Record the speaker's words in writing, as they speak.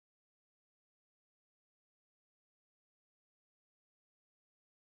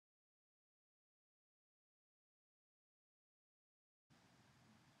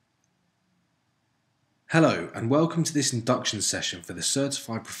Hello and welcome to this induction session for the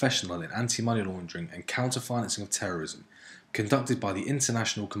Certified Professional in Anti-Money Laundering and Counter-Financing of Terrorism, conducted by the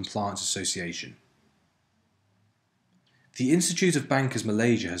International Compliance Association. The Institute of Bankers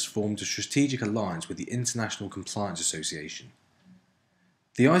Malaysia has formed a strategic alliance with the International Compliance Association.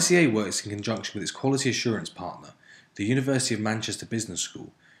 The ICA works in conjunction with its quality assurance partner, the University of Manchester Business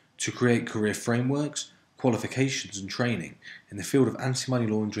School, to create career frameworks, qualifications and training in the field of anti-money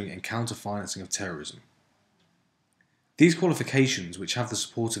laundering and counter-financing of terrorism. These qualifications, which have the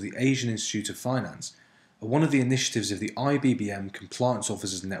support of the Asian Institute of Finance, are one of the initiatives of the IBBM Compliance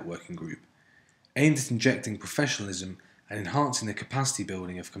Officers Networking Group, aimed at injecting professionalism and enhancing the capacity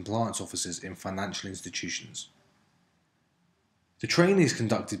building of compliance officers in financial institutions. The training is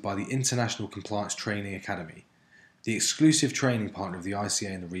conducted by the International Compliance Training Academy, the exclusive training partner of the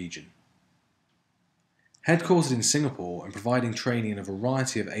ICA in the region. Headquartered in Singapore and providing training in a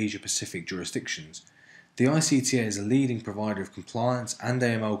variety of Asia-Pacific jurisdictions, the ICTA is a leading provider of compliance and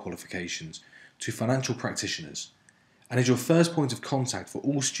AML qualifications to financial practitioners and is your first point of contact for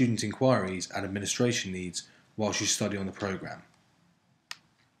all student inquiries and administration needs whilst you study on the programme.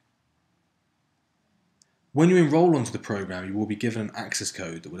 When you enrol onto the programme, you will be given an access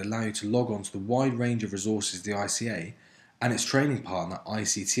code that will allow you to log on to the wide range of resources the ICA and its training partner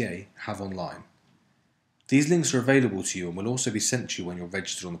ICTA have online. These links are available to you and will also be sent to you when you're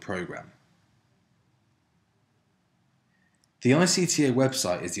registered on the programme. The ICTA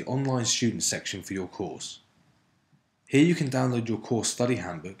website is the online student section for your course. Here you can download your course study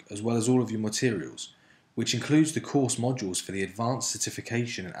handbook as well as all of your materials, which includes the course modules for the Advanced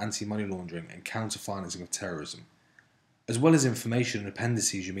Certification in Anti-Money Laundering and Counter-Financing of Terrorism, as well as information and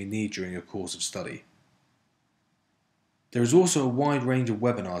appendices you may need during your course of study. There is also a wide range of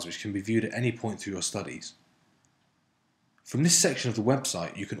webinars which can be viewed at any point through your studies. From this section of the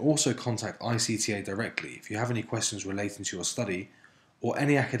website, you can also contact ICTA directly if you have any questions relating to your study or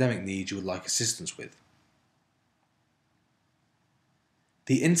any academic needs you would like assistance with.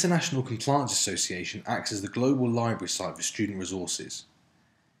 The International Compliance Association acts as the global library site for student resources.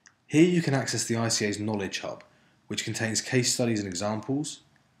 Here you can access the ICA's Knowledge Hub, which contains case studies and examples,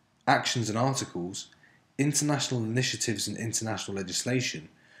 actions and articles, international initiatives and international legislation,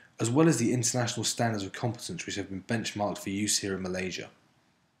 as well as the international standards of competence which have been benchmarked for use here in Malaysia.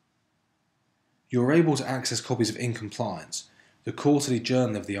 You are able to access copies of In Compliance, the quarterly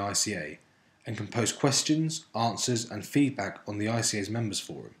journal of the ICA, and can post questions, answers and feedback on the ICA's members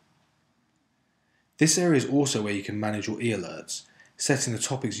forum. This area is also where you can manage your e-alerts, setting the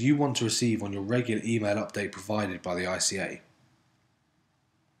topics you want to receive on your regular email update provided by the ICA.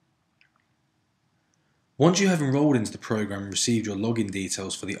 Once you have enrolled into the programme and received your login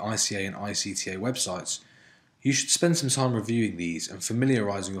details for the ICA and ICTA websites, you should spend some time reviewing these and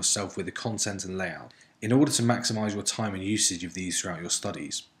familiarising yourself with the content and layout in order to maximise your time and usage of these throughout your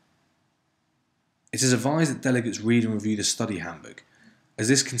studies. It is advised that delegates read and review the study handbook, as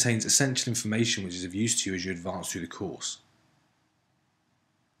this contains essential information which is of use to you as you advance through the course.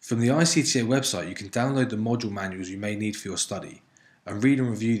 From the ICTA website you can download the module manuals you may need for your study and read and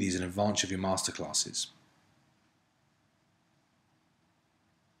review these in advance of your masterclasses.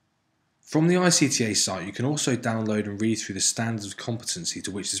 From the ICTA site you can also download and read through the standards of competency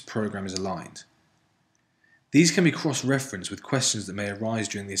to which this programme is aligned. These can be cross-referenced with questions that may arise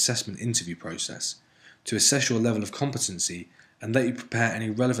during the assessment interview process to assess your level of competency and let you prepare any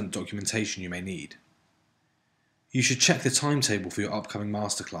relevant documentation you may need. You should check the timetable for your upcoming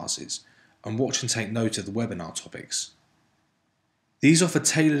masterclasses and watch and take note of the webinar topics. These offer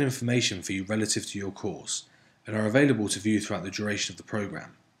tailored information for you relative to your course and are available to view throughout the duration of the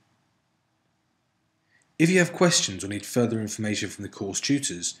programme. If you have questions or need further information from the course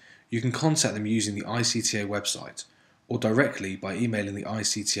tutors, you can contact them using the ICTA website or directly by emailing the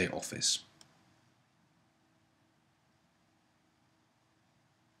ICTA office.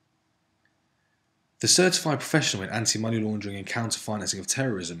 The Certified Professional in Anti-Money Laundering and Counter-Financing of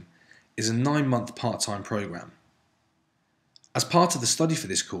Terrorism is a 9-month part-time programme. As part of the study for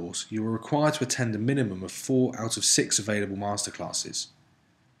this course, you are required to attend a minimum of 4 out of 6 available masterclasses.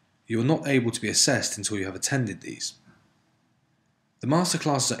 You are not able to be assessed until you have attended these. The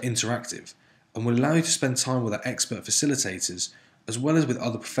masterclasses are interactive and will allow you to spend time with our expert facilitators as well as with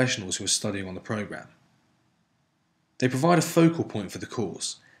other professionals who are studying on the programme. They provide a focal point for the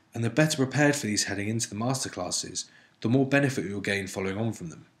course, and the better prepared for these heading into the masterclasses, the more benefit you will gain following on from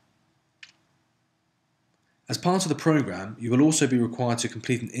them. As part of the programme, you will also be required to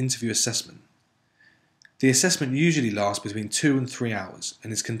complete an interview assessment. The assessment usually lasts between 2 and 3 hours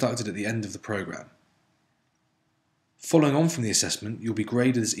and is conducted at the end of the programme. Following on from the assessment, you'll be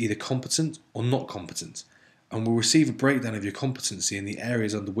graded as either competent or not competent, and will receive a breakdown of your competency in the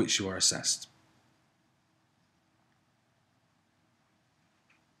areas under which you are assessed.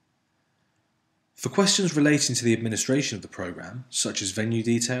 For questions relating to the administration of the programme, such as venue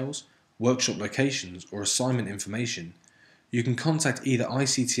details, workshop locations or assignment information, you can contact either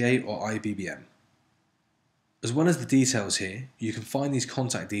ICTA or IBBM. As well as the details here, you can find these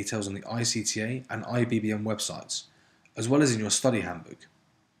contact details on the ICTA and IBBM websites, as well as in your study handbook.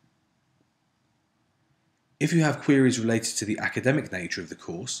 If you have queries related to the academic nature of the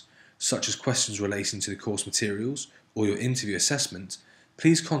course, such as questions relating to the course materials or your interview assessment,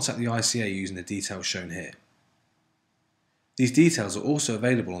 please contact the ICA using the details shown here. These details are also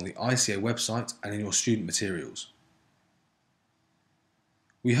available on the ICA website and in your student materials.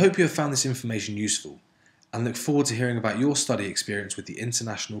 We hope you have found this information useful and look forward to hearing about your study experience with the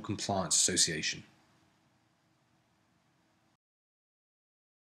International Compliance Association.